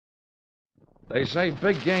They say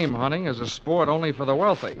big game hunting is a sport only for the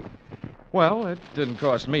wealthy. Well, it didn't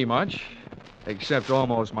cost me much, except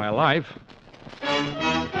almost my life.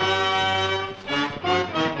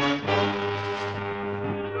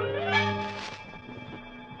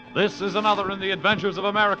 This is another in the adventures of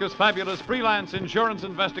America's fabulous freelance insurance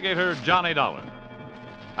investigator, Johnny Dollar.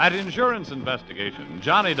 At insurance investigation,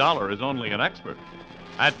 Johnny Dollar is only an expert.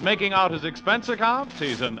 At making out his expense accounts,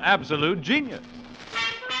 he's an absolute genius.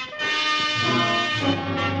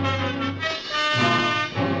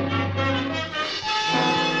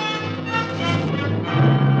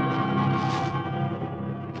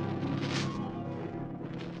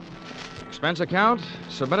 Expense account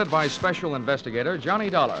submitted by Special Investigator Johnny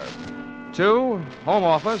Dollar to Home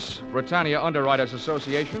Office, Britannia Underwriters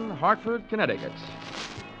Association, Hartford, Connecticut.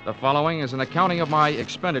 The following is an accounting of my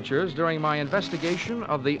expenditures during my investigation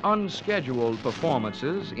of the unscheduled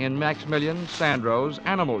performances in Maximilian Sandro's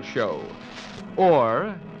animal show.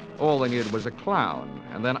 Or, all they needed was a clown,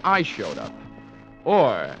 and then I showed up.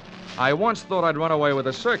 Or, I once thought I'd run away with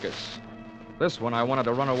a circus. This one I wanted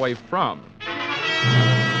to run away from.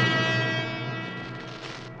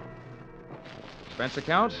 Expense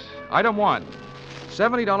account, item 1,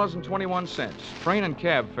 $70.21, train and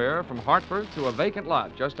cab fare from Hartford to a vacant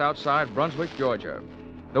lot just outside Brunswick, Georgia.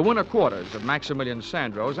 The winter quarters of Maximilian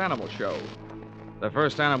Sandro's animal show. The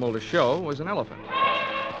first animal to show was an elephant.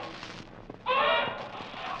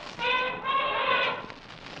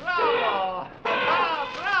 Bravo!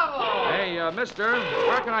 Bravo! Hey, mister,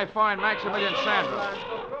 where can I find Maximilian Sandro?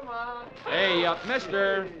 Come on. Hey,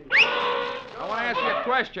 mister, I want to ask you a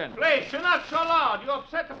question. Please, you're not so loud. You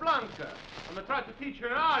upset Blanca. I'm going to try to teach her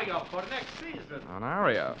an aria for next season. An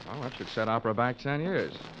aria? Well, that should set opera back 10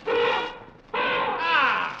 years.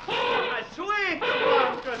 Ah! Sweet,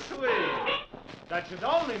 Blanca, sweet. That's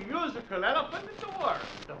the only musical elephant in the world.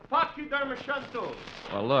 The pachyderm chanteuse.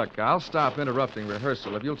 Well, look, I'll stop interrupting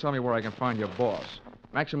rehearsal if you'll tell me where I can find your boss,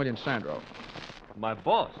 Maximilian Sandro. My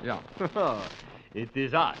boss? Yeah. It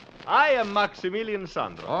is I. I am Maximilian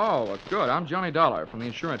Sandro. Oh, well, good. I'm Johnny Dollar from the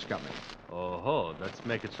insurance company. Oh, let's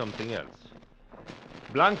make it something else.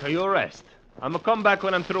 Blanca, you rest. I'm going to come back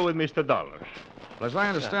when I'm through with Mr. Dollar. Well, as I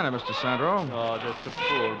understand it, Mr. Sandro. Oh, that's a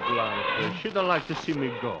poor Blanca. She don't like to see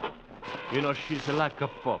me go. You know, she's like a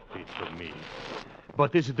puppy to me.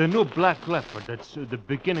 But it's the new black leopard that's the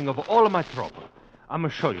beginning of all of my trouble. I'm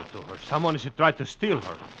going to show you to her. Someone is trying to steal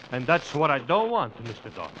her. And that's what I don't want, Mr.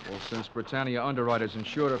 Dollar. Well, since Britannia Underwriters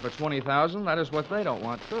insured her for $20,000, that is what they don't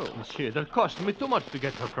want, too. Monsieur, that cost me too much to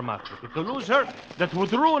get her from Africa. To lose her, that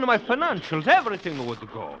would ruin my financials. Everything would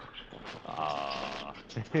go. Ah,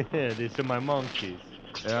 these are my monkeys.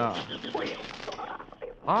 Yeah.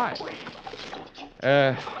 Hi.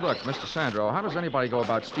 Look, Mr. Sandro, how does anybody go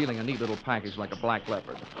about stealing a neat little package like a black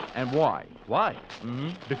leopard? And why? Why? Mm-hmm.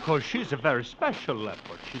 Because she's a very special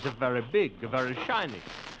leopard. She's a very big, very shiny.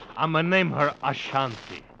 I'm going to name her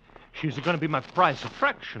Ashanti. She's going to be my prize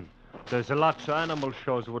attraction. There's a lot of animal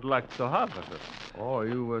shows would like to have her. Oh,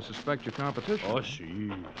 you suspect your competition? Oh,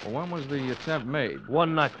 see. Well, when was the attempt made?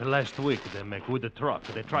 One night last week they make with the truck.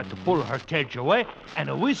 They tried to pull her cage away,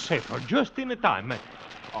 and we saved her just in time.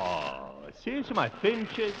 Oh, see, it's my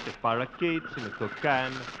finches, the parakeets, and the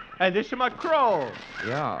toucan. And this is my crow.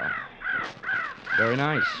 Yeah. Very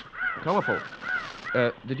nice. Colorful.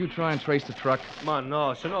 Did you try and trace the truck? Man,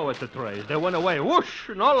 no, so no way to trace. They went away, whoosh,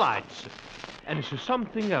 no lights. And it's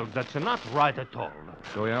something else that's not right at all.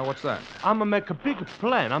 Oh, yeah? What's that? I'm going to make a big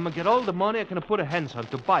plan. I'm going to get all the money I can put a hands on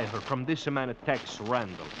to buy her from this man, Tex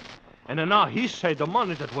Randall. And now he said the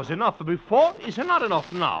money that was enough before is not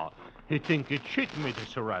enough now. He think he cheat me,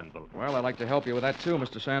 this Randall. Well, I'd like to help you with that, too,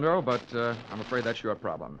 Mr. Sandro, but I'm afraid that's your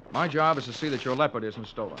problem. My job is to see that your leopard isn't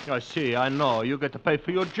stolen. I see, I know. You get to pay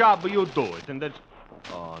for your job, but you do it, and that's...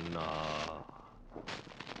 Oh, no.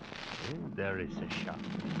 And there is a shot.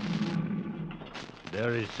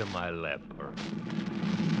 There is my leopard.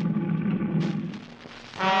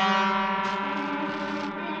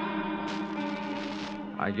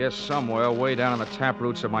 I guess somewhere way down in the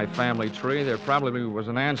taproots of my family tree, there probably was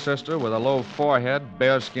an ancestor with a low forehead,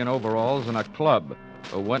 bearskin overalls, and a club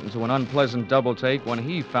who went into an unpleasant double take when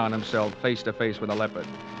he found himself face to face with a leopard.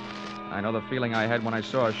 I know the feeling I had when I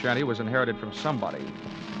saw Ashanti was inherited from somebody.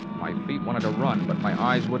 My feet wanted to run, but my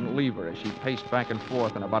eyes wouldn't leave her as she paced back and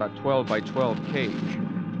forth in about a 12 by 12 cage.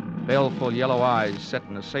 Baleful yellow eyes set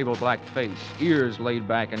in a sable-black face, ears laid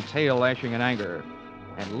back and tail lashing in anger,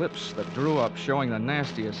 and lips that drew up showing the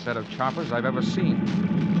nastiest set of choppers I've ever seen.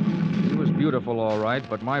 She was beautiful, all right,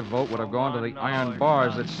 but my vote would have gone to the iron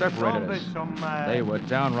bars that separated us. They were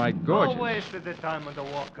downright gorgeous. Don't waste the time on the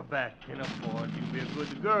walk back. In a fort, you be a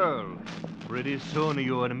good girl. Pretty soon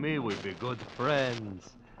you and me will be good friends.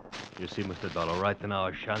 You see, Mr. Dollar, right now,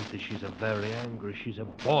 Ashanti, she's a very angry. She's a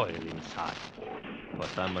boil inside. But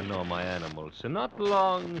I'm a know my animals. And not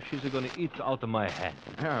long, she's going to eat out of my hand.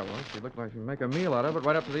 Yeah, well, she looked like she'd make a meal out of it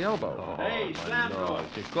right up to the elbow. Oh, Hey, my Sandro. Lord.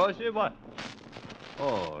 Chicose, what?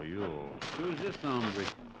 Oh, you. Who's this hombre?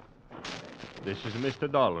 This is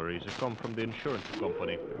Mr. Dollar. He's come from the insurance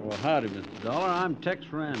company. Well, howdy, Mr. Dollar. I'm Tex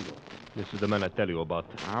Randall. This is the man I tell you about.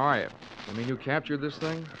 How are you? I mean, you captured this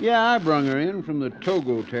thing? Yeah, I brung her in from the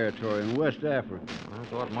Togo territory in West Africa. I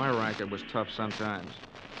thought my racket was tough sometimes.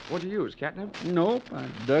 What'd you use, catnip? Nope. I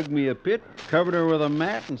dug me a pit, covered her with a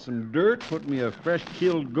mat and some dirt, put me a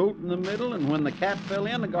fresh-killed goat in the middle, and when the cat fell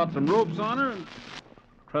in, I got some ropes on her and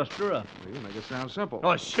trussed her up. Well, you make it sound simple.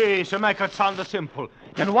 Oh, see, so make it sound simple.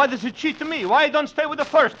 Then why does it cheat to me? Why don't stay with the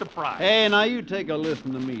first prize? Hey, now you take a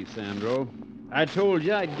listen to me, Sandro. I told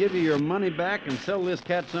you I'd give you your money back and sell this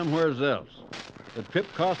cat somewhere else. The trip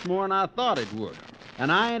cost more than I thought it would. And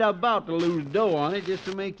I ain't about to lose dough on it just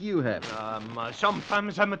to make you happy.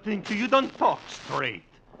 Sometimes I'm thinking you don't talk straight.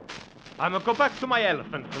 I'm gonna go back to my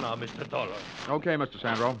elephant now, Mr. Dollar. Okay, Mr.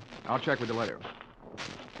 Sandro. I'll check with you later.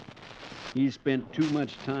 He spent too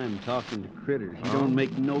much time talking to critters. He don't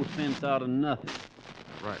make no sense out of nothing.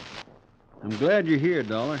 Right. I'm glad you're here,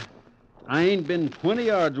 Dollar. I ain't been 20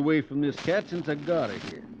 yards away from this cat since I got her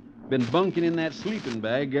here. Been bunking in that sleeping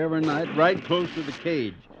bag every night right close to the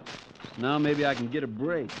cage. Now maybe I can get a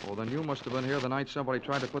break. Well, then you must have been here the night somebody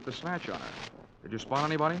tried to put the snatch on her. Did you spot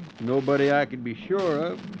anybody? Nobody I could be sure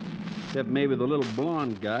of, except maybe the little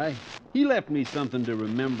blonde guy. He left me something to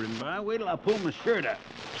remember him by. Wait till I pull my shirt up.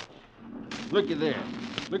 Looky there.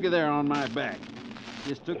 Looky there on my back.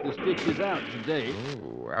 Just took the stitches out today.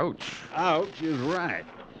 Oh, ouch. Ouch is right.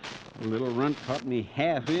 The little runt caught me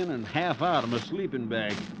half in and half out of my sleeping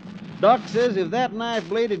bag. Doc says if that knife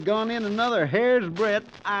blade had gone in another hair's breadth,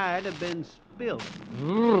 I'd have been spilt.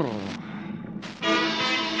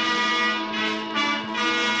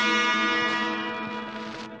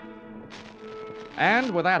 And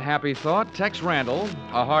with that happy thought, Tex Randall,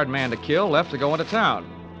 a hard man to kill, left to go into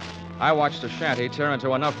town. I watched a shanty tear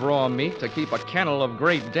into enough raw meat to keep a kennel of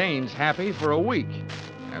Great Danes happy for a week,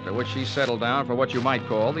 after which he settled down for what you might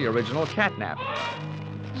call the original catnap.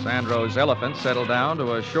 Sandro's elephant settled down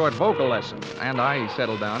to a short vocal lesson, and I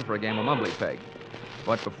settled down for a game of mumbly peg.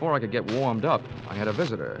 But before I could get warmed up, I had a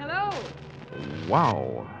visitor. Hello.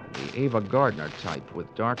 Wow, the Ava Gardner type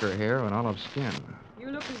with darker hair and olive skin. You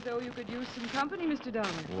look as though you could use some company, Mr. Dollar.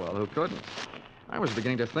 Well, who couldn't? I was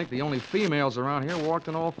beginning to think the only females around here walked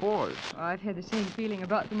on all fours. Oh, I've had the same feeling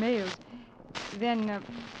about the males. Then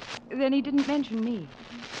he didn't mention me.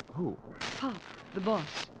 Who? Pop, the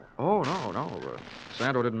boss. Oh, no.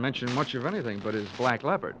 Sandro didn't mention much of anything but his black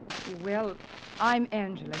leopard. Well, I'm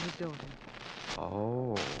Angela, his daughter.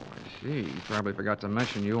 Oh, I see. He probably forgot to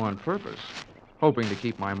mention you on purpose, hoping to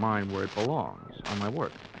keep my mind where it belongs, on my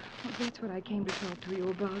work. Well, that's what I came to talk to you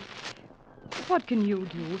about. What can you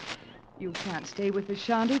do? You can't stay with the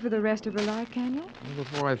Shanty for the rest of her life, can you? Well,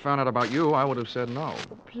 before I found out about you, I would have said no.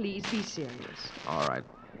 Please be serious. All right.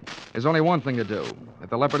 There's only one thing to do. If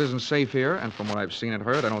the leopard isn't safe here, and from what I've seen and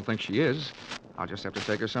heard, I don't think she is, I'll just have to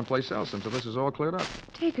take her someplace else until this is all cleared up.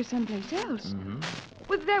 Take her someplace else? Mm-hmm.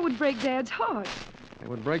 Well, that would break Dad's heart. It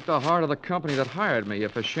would break the heart of the company that hired me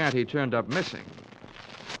if a shanty turned up missing.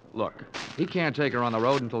 Look, he can't take her on the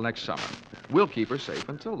road until next summer. We'll keep her safe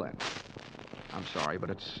until then. I'm sorry, but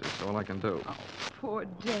it's all I can do. Oh, poor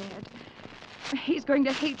Dad. He's going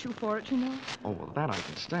to hate you for it, you know. Oh, well, that I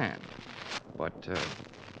can stand. But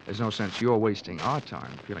there's no sense you're wasting our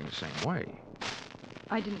time feeling the same way.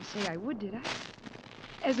 I didn't say I would, did I?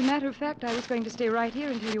 As a matter of fact, I was going to stay right here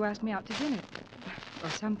until you asked me out to dinner. Or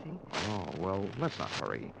something. Oh, well, let's not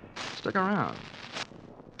hurry. Stick around.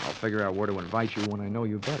 I'll figure out where to invite you when I know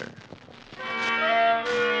you better.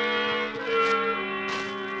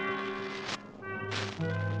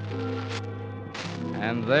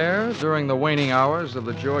 And there, during the waning hours of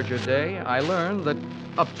the Georgia day, I learned that,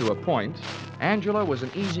 up to a point, Angela was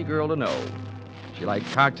an easy girl to know. She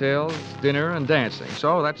liked cocktails, dinner, and dancing,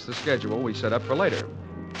 so that's the schedule we set up for later,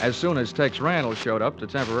 as soon as Tex Randall showed up to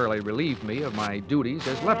temporarily relieve me of my duties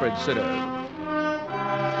as leopard sitter.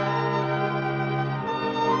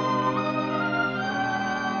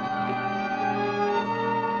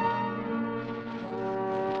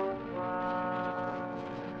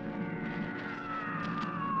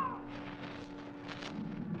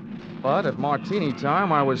 But at martini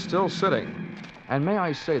time, I was still sitting. And may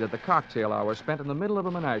I say that the cocktail hour spent in the middle of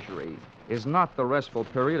a menagerie is not the restful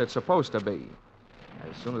period it's supposed to be.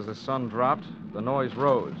 As soon as the sun dropped, the noise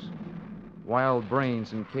rose. Wild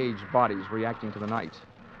brains and caged bodies reacting to the night,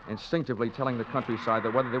 instinctively telling the countryside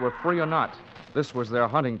that whether they were free or not, this was their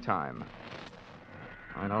hunting time.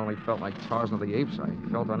 I not only felt like Tarzan of the Apes, I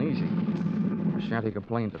felt uneasy. Shanty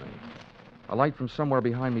complained to me. A light from somewhere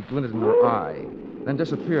behind me glinted in her eye, then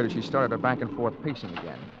disappeared as she started her back and forth pacing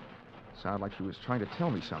again. It sounded like she was trying to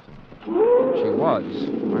tell me something. She was.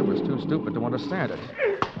 I was too stupid to understand it.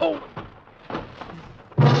 Oh!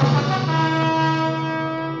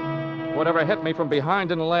 Whatever hit me from behind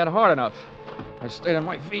didn't land hard enough. I stayed on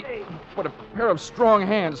my feet, but a pair of strong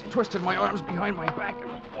hands twisted my arms behind my back,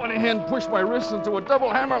 and one hand pushed my wrists into a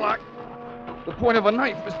double hammerlock. The point of a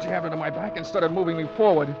knife was jabbed into my back and started moving me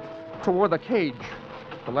forward toward the cage.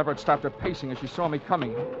 The leopard stopped her pacing as she saw me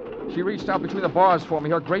coming. She reached out between the bars for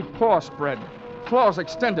me, her great paw spread, claws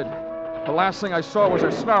extended. The last thing I saw was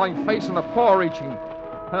her snarling face and the paw reaching.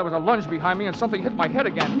 Then there was a lunge behind me and something hit my head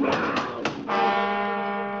again.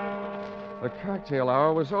 The cocktail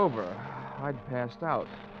hour was over. I'd passed out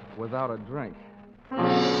without a drink.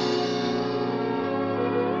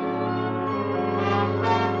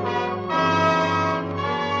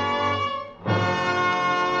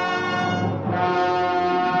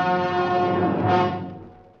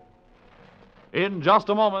 In just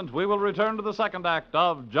a moment, we will return to the second act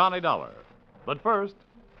of Johnny Dollar. But first,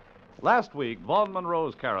 last week, Vaughn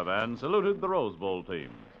Monroe's Caravan saluted the Rose Bowl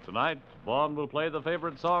teams. Tonight, Vaughn will play the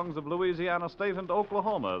favorite songs of Louisiana State and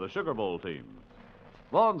Oklahoma, the Sugar Bowl teams.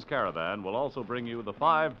 Vaughn's Caravan will also bring you the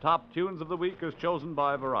 5 top tunes of the week as chosen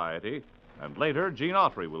by Variety, and later, Gene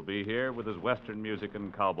Autry will be here with his Western music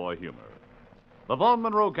and cowboy humor. The Vaughn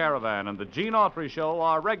Monroe Caravan and the Gene Autry Show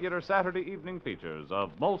are regular Saturday evening features of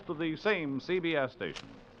most of the same CBS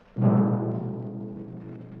stations.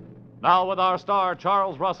 Now, with our star,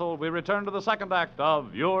 Charles Russell, we return to the second act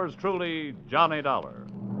of yours truly, Johnny Dollar.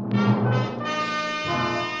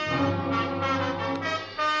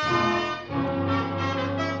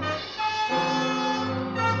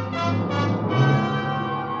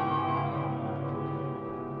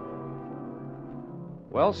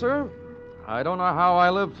 Well, sir, I don't know how I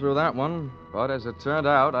lived through that one, but as it turned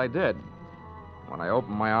out, I did. When I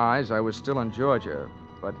opened my eyes, I was still in Georgia,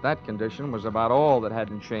 but that condition was about all that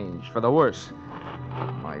hadn't changed, for the worse.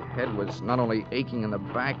 My head was not only aching in the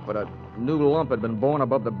back, but a new lump had been born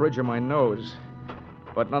above the bridge of my nose.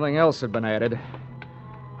 But nothing else had been added.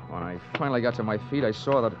 When I finally got to my feet, I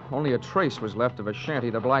saw that only a trace was left of a Shanty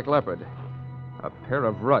the Black Leopard. A pair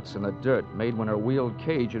of ruts in the dirt made when her wheeled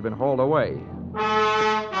cage had been hauled away.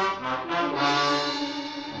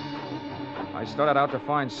 I started out to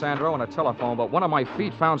find Sandro and a telephone, but one of my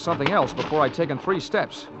feet found something else before I'd taken 3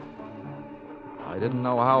 steps. I didn't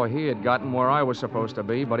know how he had gotten where I was supposed to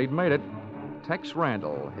be, but he'd made it. Tex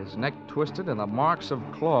Randall, his neck twisted and the marks of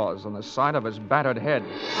claws on the side of his battered head.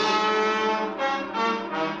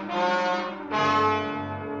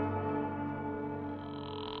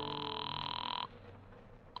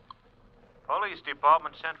 Police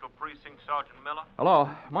Department, Central Precinct, Sergeant Miller. Hello,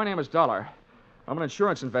 my name is Dollar. I'm an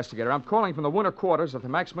insurance investigator. I'm calling from the winter quarters of the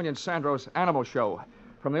Maximilian Sandro's Animal Show,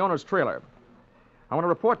 from the owner's trailer. I want to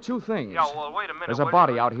report 2 things. Yeah, well, wait a minute. There's a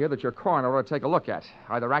body out here that your coroner ought to take a look at,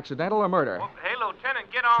 either accidental or murder. Well, hey,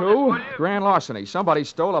 Lieutenant, get on 2, this, will you? grand larceny. Somebody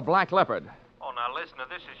stole a black leopard. Oh, now, listen,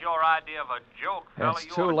 this is your idea of a joke, fella.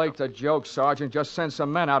 It's too late to joke, Sergeant. Just send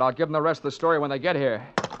some men out. I'll give them the rest of the story when they get here.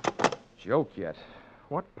 Joke yet?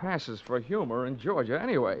 What passes for humor in Georgia,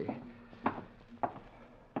 anyway?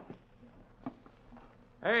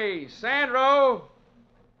 Hey, Sandro!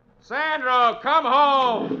 Sandro, come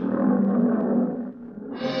home!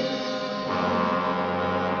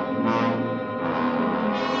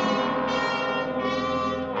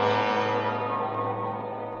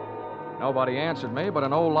 Nobody answered me but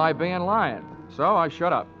an old Libyan lion, so I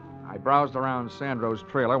shut up. I browsed around Sandro's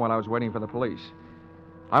trailer while I was waiting for the police.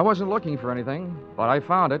 I wasn't looking for anything, but I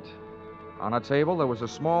found it. On a table, there was a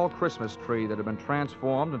small Christmas tree that had been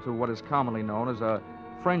transformed into what is commonly known as a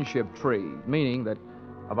friendship tree, meaning that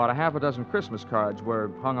about a half a dozen Christmas cards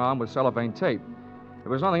were hung on with cellophane tape.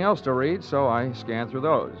 There was nothing else to read, so I scanned through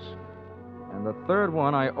those. And the third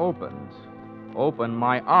one I opened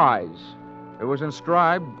my eyes. It was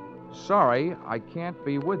inscribed, "Sorry, I can't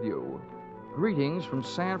be with you. Greetings from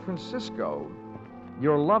San Francisco.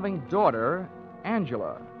 Your loving daughter,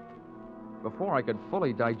 Angela." Before I could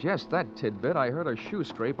fully digest that tidbit, I heard a shoe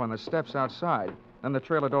scrape on the steps outside. Then the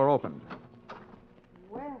trailer door opened.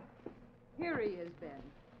 Well, here he is, Ben.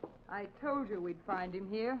 I told you we'd find him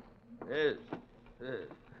here. Yes.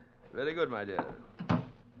 Very good, my dear.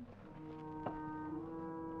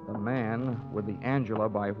 The man with the Angela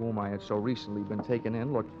by whom I had so recently been taken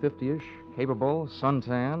in looked 50-ish, capable,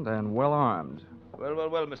 suntanned, and well-armed.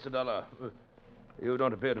 Well, Mr. Dollar. You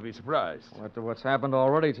don't appear to be surprised. After what's happened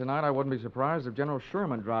already tonight, I wouldn't be surprised if General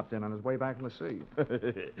Sherman dropped in on his way back from the sea.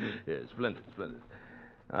 Yes, splendid.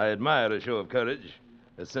 I admire a show of courage,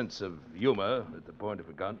 a sense of humor at the point of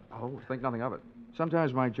a gun. Oh, think nothing of it.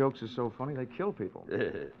 Sometimes my jokes are so funny they kill people.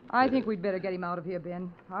 I think we'd better get him out of here,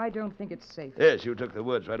 Ben. I don't think it's safe. Yes, you took the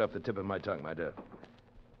words right off the tip of my tongue, my dear.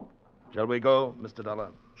 Shall we go, Mr. Dollar?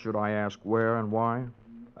 Should I ask where and why?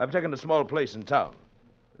 I've taken a small place in town.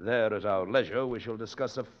 There, at our leisure, we shall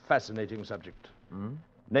discuss a fascinating subject. Hmm?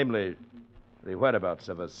 Namely, the whereabouts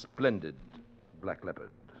of a splendid black leopard.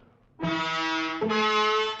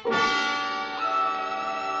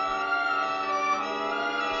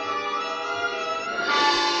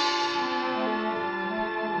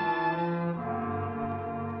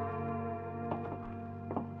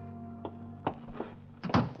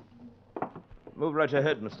 Move right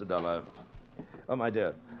ahead, Mr. Dollar. Oh, my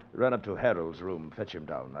dear, run up to Harold's room. Fetch him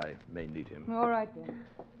down. I may need him. All right, Ben.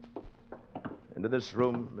 Into this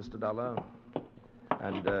room, Mr. Dollar.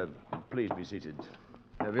 And please be seated.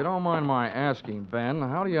 If you don't mind my asking, Ben,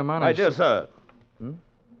 how do you manage... My dear sir.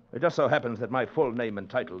 It just so happens that my full name and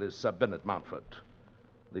title is Sir Bennet Mountfort.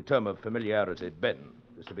 The term of familiarity, Ben,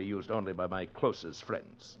 is to be used only by my closest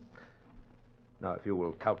friends. Now, if you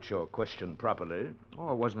will couch your question properly...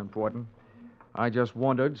 Oh, it wasn't important. I just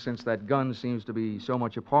wondered, since that gun seems to be so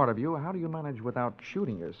much a part of you, how do you manage without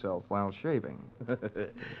shooting yourself while shaving?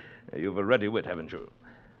 You've a ready wit, haven't you?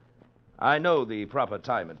 I know the proper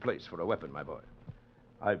time and place for a weapon, my boy.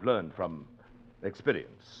 I've learned from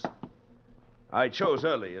experience. I chose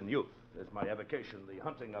early in youth as my avocation the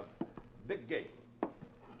hunting of big game.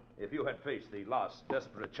 If you had faced the last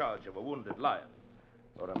desperate charge of a wounded lion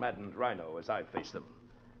or a maddened rhino as I faced them,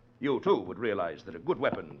 you, too, would realize that a good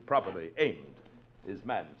weapon, properly aimed, is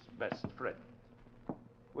man's best friend.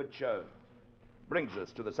 Which brings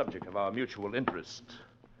us to the subject of our mutual interest,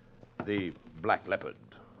 the black leopard.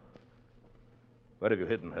 Where have you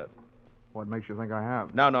hidden her? What makes you think I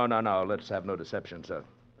have? No. Let's have no deception, sir.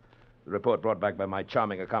 The report brought back by my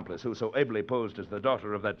charming accomplice, who so ably posed as the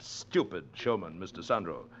daughter of that stupid showman, Mr.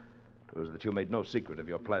 Sandro, was that you made no secret of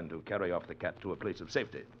your plan to carry off the cat to a place of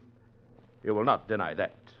safety. You will not deny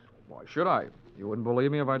that. Why should I? You wouldn't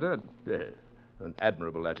believe me if I did. An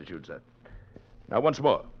admirable attitude, sir. Now, once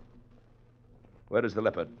more. Where is the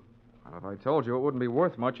leopard? Well, if I told you, it wouldn't be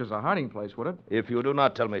worth much as a hiding place, would it? If you do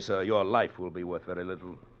not tell me, sir, your life will be worth very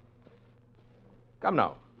little. Come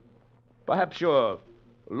now. Perhaps your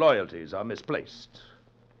loyalties are misplaced.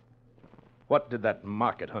 What did that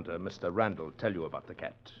market hunter, Mr. Randall, tell you about the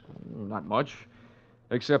cat? Not much.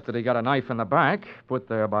 Except that he got a knife in the back, put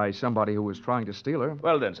there by somebody who was trying to steal her.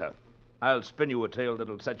 Well, then, sir, I'll spin you a tale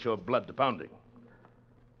that'll set your blood to pounding.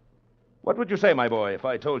 What would you say, my boy, if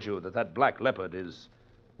I told you that that black leopard is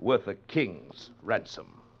worth a king's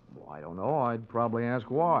ransom? Well, I don't know. I'd probably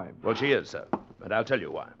ask why. Well, she is, sir, and I'll tell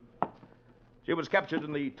you why. She was captured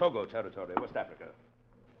in the Togo territory, West Africa.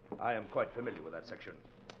 I am quite familiar with that section.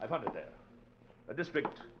 I've hunted there. A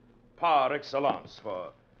district par excellence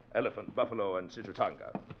for elephant, buffalo, and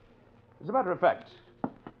situtanga. As a matter of fact,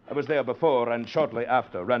 I was there before and shortly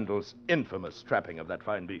after Randall's infamous trapping of that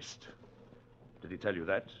fine beast. Did he tell you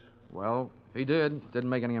that? Well, he did. Didn't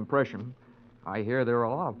make any impression. I hear there are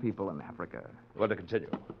a lot of people in Africa. Well, to continue.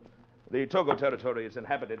 The Togo territory is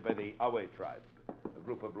inhabited by the Awe tribe, a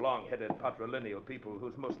group of long-headed patrilineal people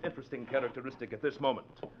whose most interesting characteristic at this moment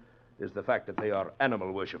is the fact that they are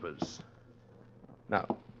animal worshippers. Now,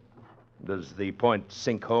 does the point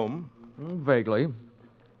sink home? Vaguely.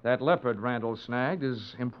 That leopard Randall snagged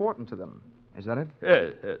is important to them. Is that it?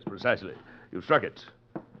 Yes, precisely. You struck it.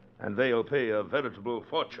 And they'll pay a veritable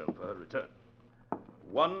fortune for her return.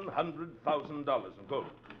 $100,000 in gold.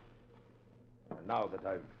 And now that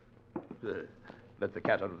I've let the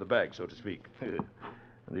cat out of the bag, so to speak,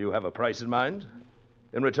 do you have a price in mind?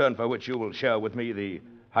 In return for which you will share with me the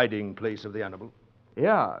hiding place of the animal?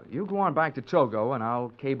 Yeah, you go on back to Togo, and I'll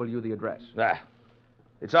cable you the address.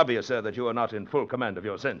 It's obvious, sir, that you are not in full command of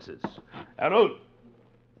your senses. Harold!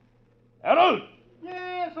 Harold!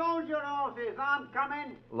 Yes, hold your horses. I'm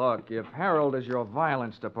coming. Look, if Harold is your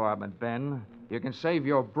violence department, Ben, you can save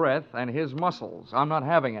your breath and his muscles. I'm not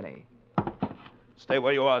having any. Stay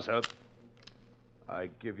where you are, sir. I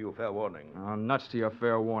give you fair warning. Oh, nuts to your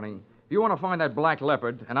fair warning. If you want to find that black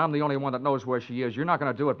leopard, and I'm the only one that knows where she is, you're not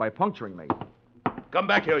going to do it by puncturing me. Come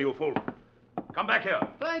back here, you fool. Come back here.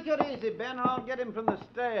 Take it easy, Ben. I'll get him from the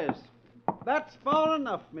stairs. That's far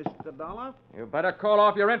enough, Mr. Dollar. You better call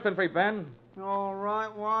off your infantry, Ben. All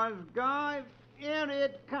right, wise guy. Here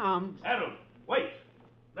it comes. Harold, wait.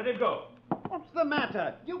 Let him go. What's the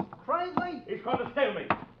matter? You crazy? He's going to stale me.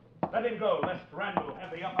 Let him go, lest Randall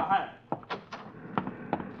have the upper hand.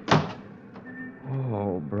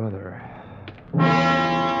 Oh, brother.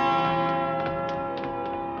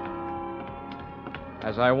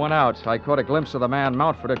 As I went out, I caught a glimpse of the man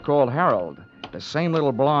Mountford had called Harold, the same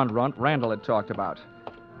little blonde runt Randall had talked about.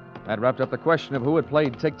 That wrapped up the question of who had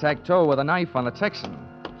played tic-tac-toe with a knife on the Texan.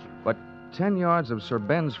 But 10 yards of Sir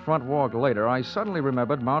Ben's front walk later, I suddenly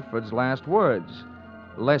remembered Mountford's last words.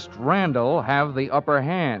 "Lest Randall have the upper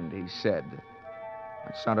hand," he said.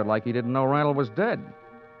 It sounded like he didn't know Randall was dead,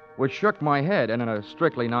 which shook my head and in a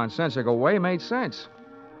strictly nonsensical way made sense.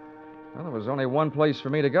 Well, there was only one place for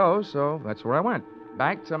me to go, so that's where I went.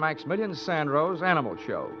 Back to Maximilian Sandro's Animal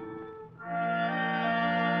Show.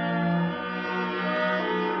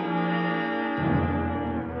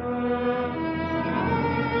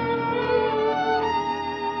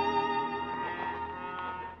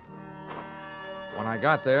 When I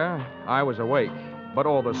got there, I was awake, but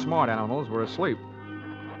all the smart animals were asleep,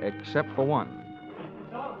 except for one.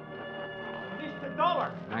 Mr.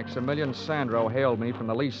 Dollar. Maximilian Sandro hailed me from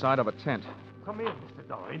the lee side of a tent. Come here, Mr.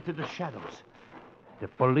 Dollar, into the shadows. The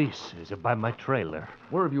police is by my trailer.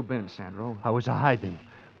 Where have you been, Sandro? I was hiding,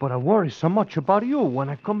 but I worry so much about you. When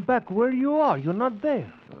I come back where you are, you're not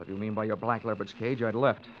there. What do you mean by your black leopard's cage? I'd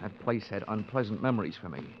left. That place had unpleasant memories for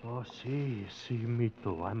me. Oh, see, me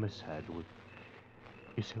too. I'm a sad one.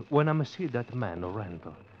 You see, when I see that man,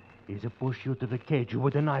 Randall, he's a push you to the cage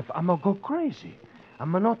with a knife, I'm a go crazy.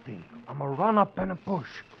 I'm a nothing. I'm a run up and a push.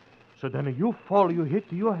 So then you fall, you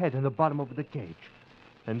hit your head in the bottom of the cage.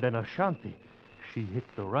 And then Ashanti, she hit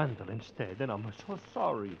the Randall instead, and I'm so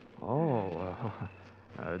sorry. Oh,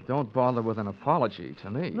 don't bother with an apology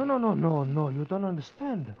to me. No, you don't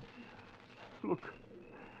understand. Look,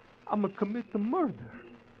 I'm a commit the murder.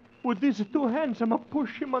 With these two hands, I'm a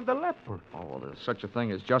push him on the leopard. Oh, well, there's such a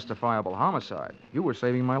thing as justifiable homicide. You were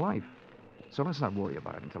saving my life. So let's not worry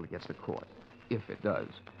about it until it gets to court. If it does.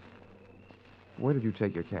 Where did you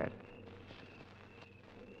take your cat?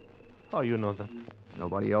 How you know that?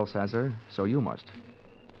 Nobody else has her, so you must.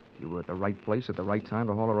 You were at the right place at the right time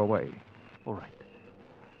to haul her away. All right.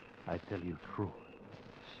 I tell you true.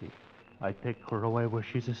 See, I take her away where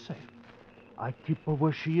she's safe. I keep her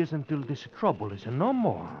where she is until this trouble is no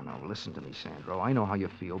more. Oh, now, listen to me, Sandro. I know how you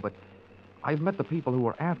feel, but I've met the people who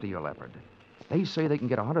were after your leopard. They say they can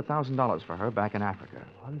get $100,000 for her back in Africa.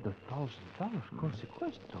 $100,000?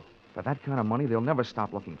 Consequesto. For that kind of money, they'll never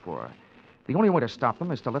stop looking for her. The only way to stop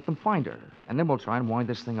them is to let them find her, and then we'll try and wind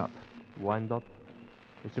this thing up. Wind up?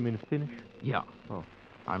 Does it mean finish? Yeah. Oh.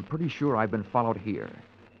 I'm pretty sure I've been followed here.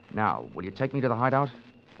 Now, will you take me to the hideout?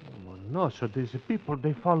 Oh, no, so these people,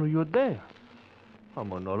 they follow you there. I'm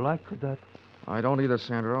not like that. I don't either,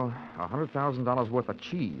 Sandro. $100,000 worth of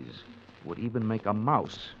cheese would even make a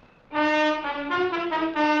mouse.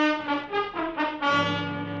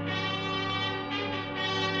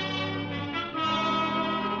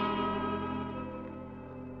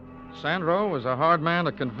 Sandro was a hard man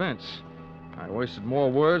to convince. I wasted more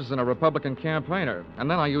words than a Republican campaigner, and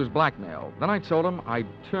then I used blackmail. Then I told him I'd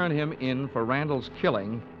turn him in for Randall's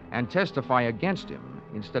killing and testify against him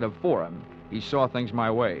instead of for him. He saw things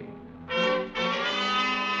my way.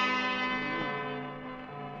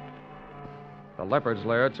 The leopard's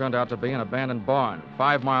lair turned out to be an abandoned barn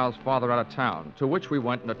 5 miles farther out of town, to which we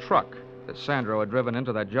went in a truck that Sandro had driven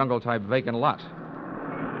into that jungle-type vacant lot.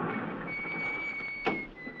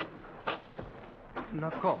 Now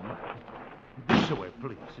come. This way,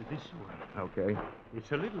 please. This way. Okay.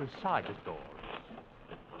 It's a little side door.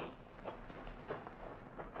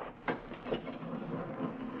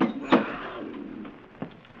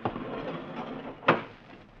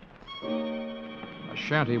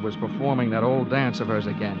 Ashanti was performing that old dance of hers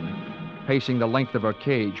again, pacing the length of her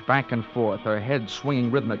cage, back and forth, her head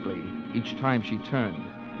swinging rhythmically each time she turned.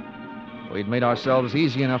 We'd made ourselves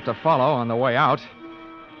easy enough to follow on the way out,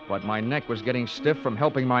 but my neck was getting stiff from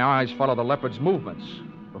helping my eyes follow the leopard's movements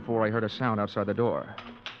before I heard a sound outside the door.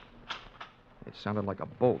 It sounded like a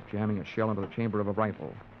bolt jamming a shell into the chamber of a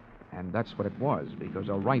rifle. And that's what it was, because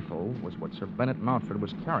a rifle was what Sir Bennet Mountford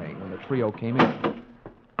was carrying when the trio came in.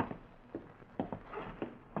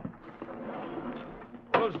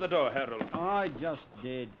 Close the door, Harold. I just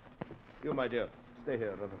did. You, my dear, stay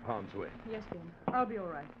here out of harm's way. Yes, Ben. I'll be all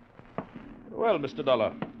right. Well, Mr.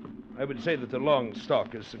 Dollar, I would say that the long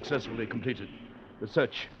stalk is successfully completed. The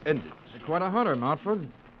search ended. You're quite a hunter, Mountford.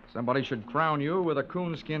 Somebody should crown you with a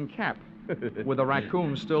coonskin cap, with a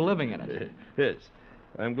raccoon still living in it. Yes.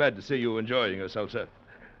 I'm glad to see you enjoying yourself, sir.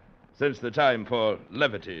 since the time for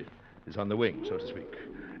levity is on the wing, so to speak.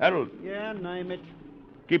 Harold, Yeah, name it.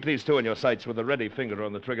 keep these two in your sights with a ready finger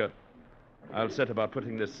on the trigger. I'll set about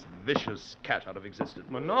putting this vicious cat out of existence.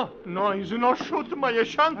 No, he's not shooting my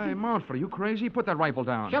Ashanti. Hey, Montford, are you crazy? Put that rifle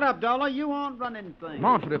down. Shut up, Dollar. You aren't running things.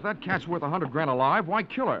 Montford, if that cat's worth $100,000 alive, why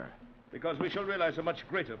kill her? Because we shall realize a much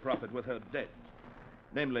greater profit with her dead.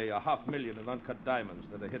 Namely, $500,000 in uncut diamonds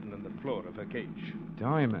that are hidden in the floor of her cage.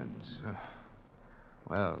 Diamonds.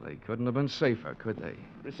 Well, they couldn't have been safer, could they?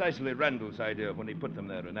 Precisely Randall's idea when he put them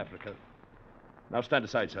there in Africa. Now stand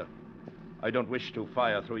aside, sir. I don't wish to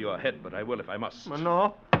fire through your head, but I will if I must.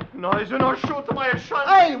 No, he's not shooting my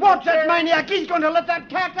Ashanti. Hey, watch that maniac. He's going to let that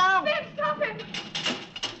cat out. Then stop him!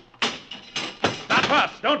 Not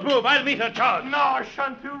fast. Don't move. I'll meet her charge. No,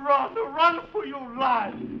 Ashanti, run. Run for your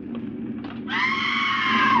life.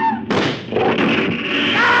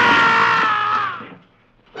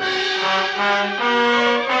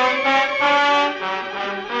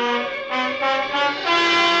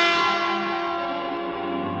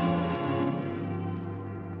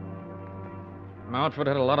 Montford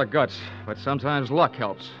had a lot of guts, but sometimes luck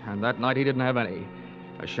helps, and that night he didn't have any.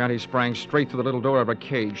 Ashanti sprang straight through the little door of her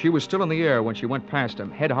cage. She was still in the air when she went past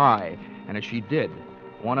him, head high, and as she did,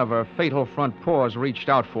 one of her fatal front paws reached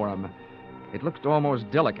out for him. It looked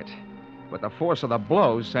almost delicate, but the force of the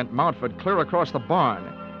blows sent Montford clear across the barn,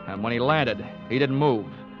 and when he landed, he didn't move.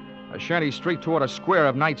 Ashanti straight toward a square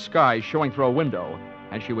of night sky showing through a window,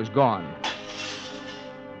 and she was gone.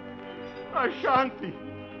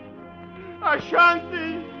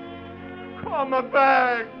 Ashanti, come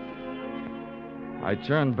back. I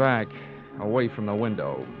turned back, away from the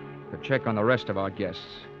window, to check on the rest of our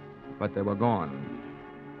guests, but they were gone.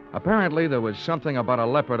 Apparently, there was something about a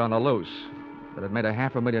leopard on the loose that had made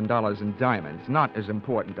 $500,000 in diamonds not as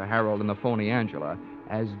important to Harold and the phony Angela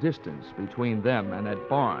as distance between them and that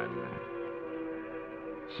barn.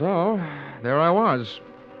 So, there I was,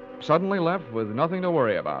 suddenly left with nothing to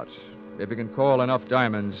worry about. If you can call enough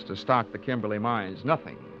diamonds to stock the Kimberly mines,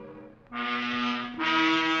 nothing.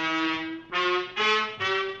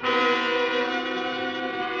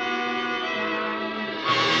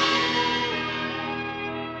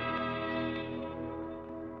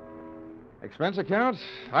 Expense account,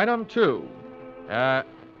 item 2.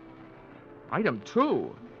 Item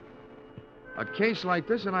 2? A case like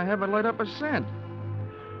this and I haven't laid up a cent.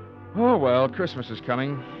 Oh, well, Christmas is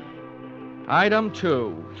coming. Item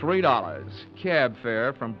 2, $3. Cab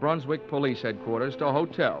fare from Brunswick Police Headquarters to a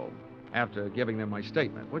hotel, after giving them my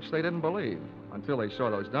statement, which they didn't believe until they saw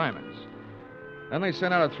those diamonds. Then they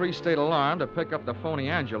sent out a 3-state alarm to pick up the phony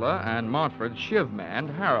Angela and Montford's shiv-man,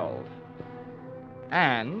 Harold.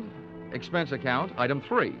 And expense account, item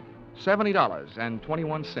 3,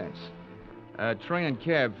 $70.21. Train and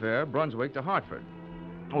cab fare, Brunswick to Hartford.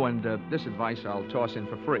 Oh, and this advice I'll toss in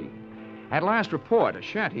for free. At last report,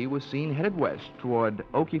 Ashanti was seen headed west toward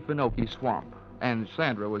Okefenokee Swamp, and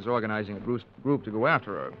Sandra was organizing a group to go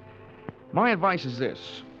after her. My advice is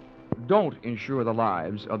this: don't insure the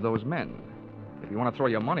lives of those men. If you want to throw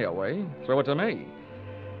your money away, throw it to me.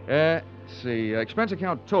 Let's see, expense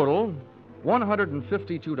account total,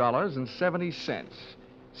 $152.70.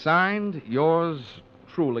 Signed, yours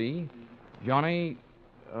truly, Johnny,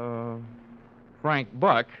 Frank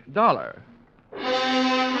Buck Dollar.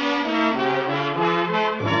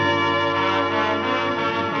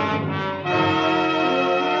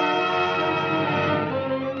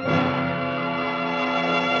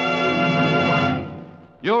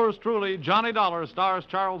 Yours truly, Johnny Dollar, stars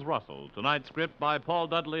Charles Russell. Tonight's script by Paul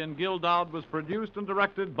Dudley and Gil Dowd was produced and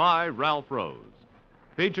directed by Ralph Rose.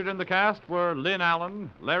 Featured in the cast were Lynn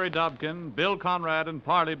Allen, Larry Dobkin, Bill Conrad, and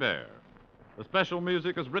Parley Bear. The special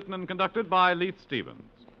music is written and conducted by Leith Stevens.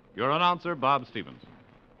 Your announcer, Bob Stevenson.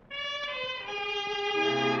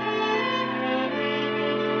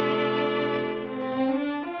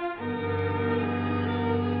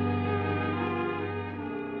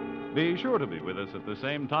 Be sure to be with us at the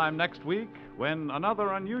same time next week when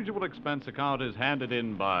another unusual expense account is handed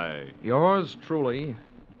in by... Yours truly,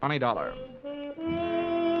 Johnny Dollar.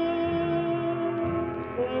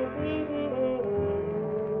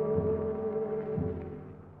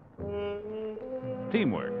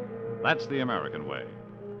 Teamwork. That's the American way.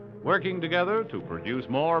 Working together to produce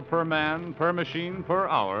more per man, per machine, per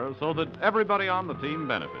hour, so that everybody on the team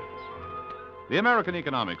benefits. The American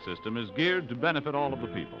economic system is geared to benefit all of the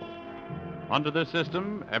people. Under this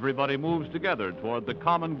system, everybody moves together toward the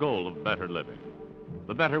common goal of better living.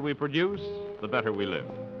 The better we produce, the better we live.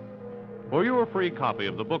 For your free copy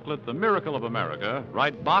of the booklet, The Miracle of America,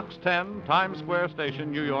 write Box 10, Times Square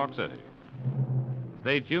Station, New York City.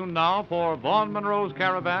 Stay tuned now for Vaughn Monroe's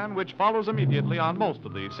Caravan, which follows immediately on most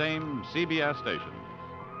of the same CBS stations.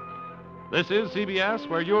 This is CBS,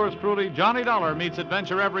 where yours truly, Johnny Dollar, meets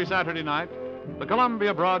adventure every Saturday night, the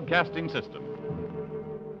Columbia Broadcasting System.